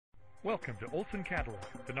Welcome to Olsen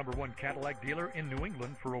Cadillac, the #1 Cadillac dealer in New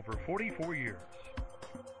England for over 44 years.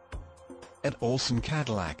 At Olsen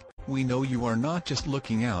Cadillac, we know you are not just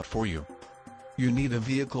looking out for you. You need a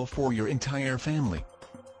vehicle for your entire family.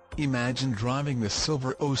 Imagine driving the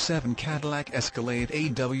silver '07 Cadillac Escalade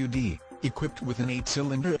AWD, equipped with an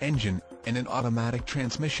 8-cylinder engine and an automatic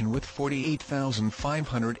transmission with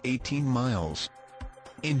 48,518 miles.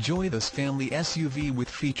 Enjoy this family SUV with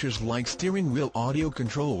features like steering wheel audio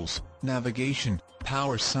controls, navigation,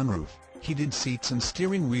 power sunroof, heated seats and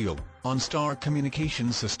steering wheel, OnStar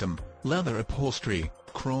Communication System, leather upholstery,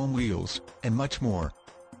 chrome wheels, and much more.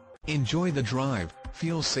 Enjoy the drive,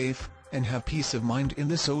 feel safe, and have peace of mind in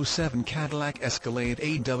this '07 Cadillac Escalade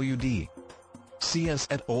AWD. See us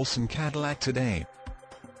at Olsen Cadillac today.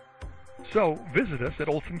 So visit us at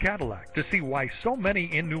Olsen Cadillac to see why so many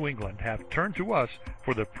in New England have turned to us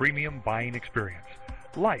for the premium buying experience,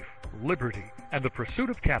 life, liberty, and the pursuit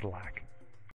of Cadillac.